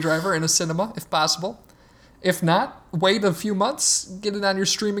Baby Driver in a cinema if possible. If not, wait a few months, get it on your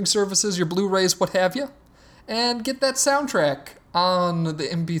streaming services, your Blu-rays, what have you, and get that soundtrack on the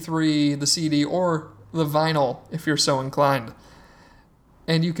MP3, the CD, or the vinyl if you're so inclined.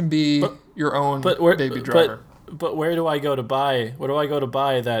 And you can be your own Baby Driver. But where do I go to buy? Where do I go to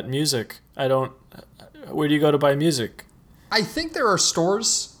buy that music? Where do you go to buy music? I think there are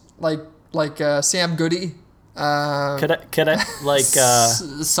stores like Sam Goody. Could I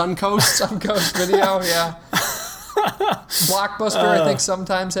Suncoast? Suncoast Video, yeah. Blockbuster, I think,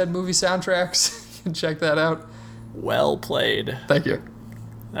 sometimes had movie soundtracks. You can check that out. Well played. Thank you.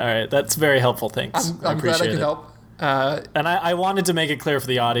 All right, that's very helpful. Thanks. I'm glad I could help. And I wanted to make it clear for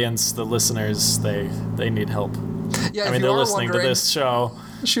the audience, the listeners, they need help. Yeah, I mean, they're listening to this show.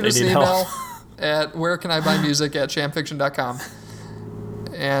 Shoot us an email at wherecanibuymusic@shamfiction.com,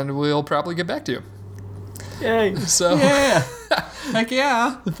 and we'll probably get back to you. Yay. So, Yeah. Heck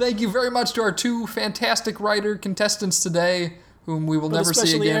yeah. Thank you very much to our two fantastic writer contestants today, whom we will never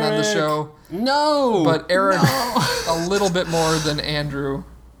see again on the show. No. But Eric, a little bit more than Andrew,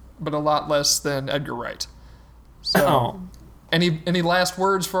 but a lot less than Edgar Wright. So, any last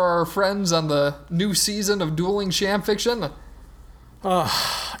words for our friends on the new season of Dueling Sham Fiction?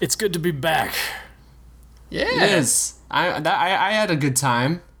 It's good to be back. Yeah. It is. I had a good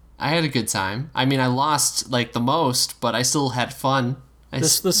time. I mean, I lost like the most, but I still had fun.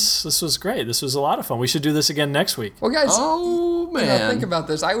 This was great. This was a lot of fun. We should do this again next week. Well, guys, oh man, think about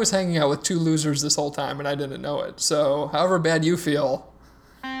this. I was hanging out with two losers this whole time, and I didn't know it. So, however bad you feel,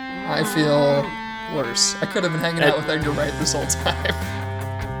 I feel worse. I could have been hanging out with Edgar Wright this whole time.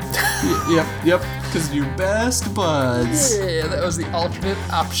 Yep. Because you're best buds. Yeah, that was the alternate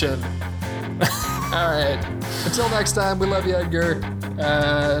option. All right. Until next time, we love you, Edgar.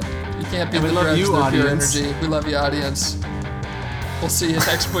 You can't beat the dregs with pure energy. We love you, audience. We'll see you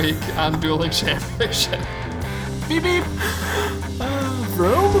next week on Dueling Sham Fiction. Beep beep.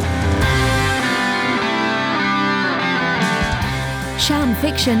 Vroom. Sham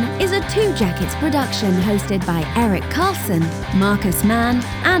Fiction is a Two Jackets production hosted by Eric Carlson, Marcus Mann,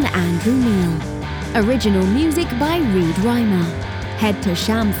 and Andrew Neal. Original music by Reed Reimer. Head to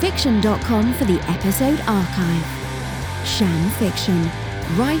shamfiction.com for the episode archive. Sham Fiction.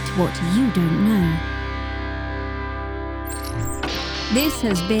 Write what you don't know. This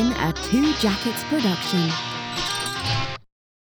has been a Two Jackets production.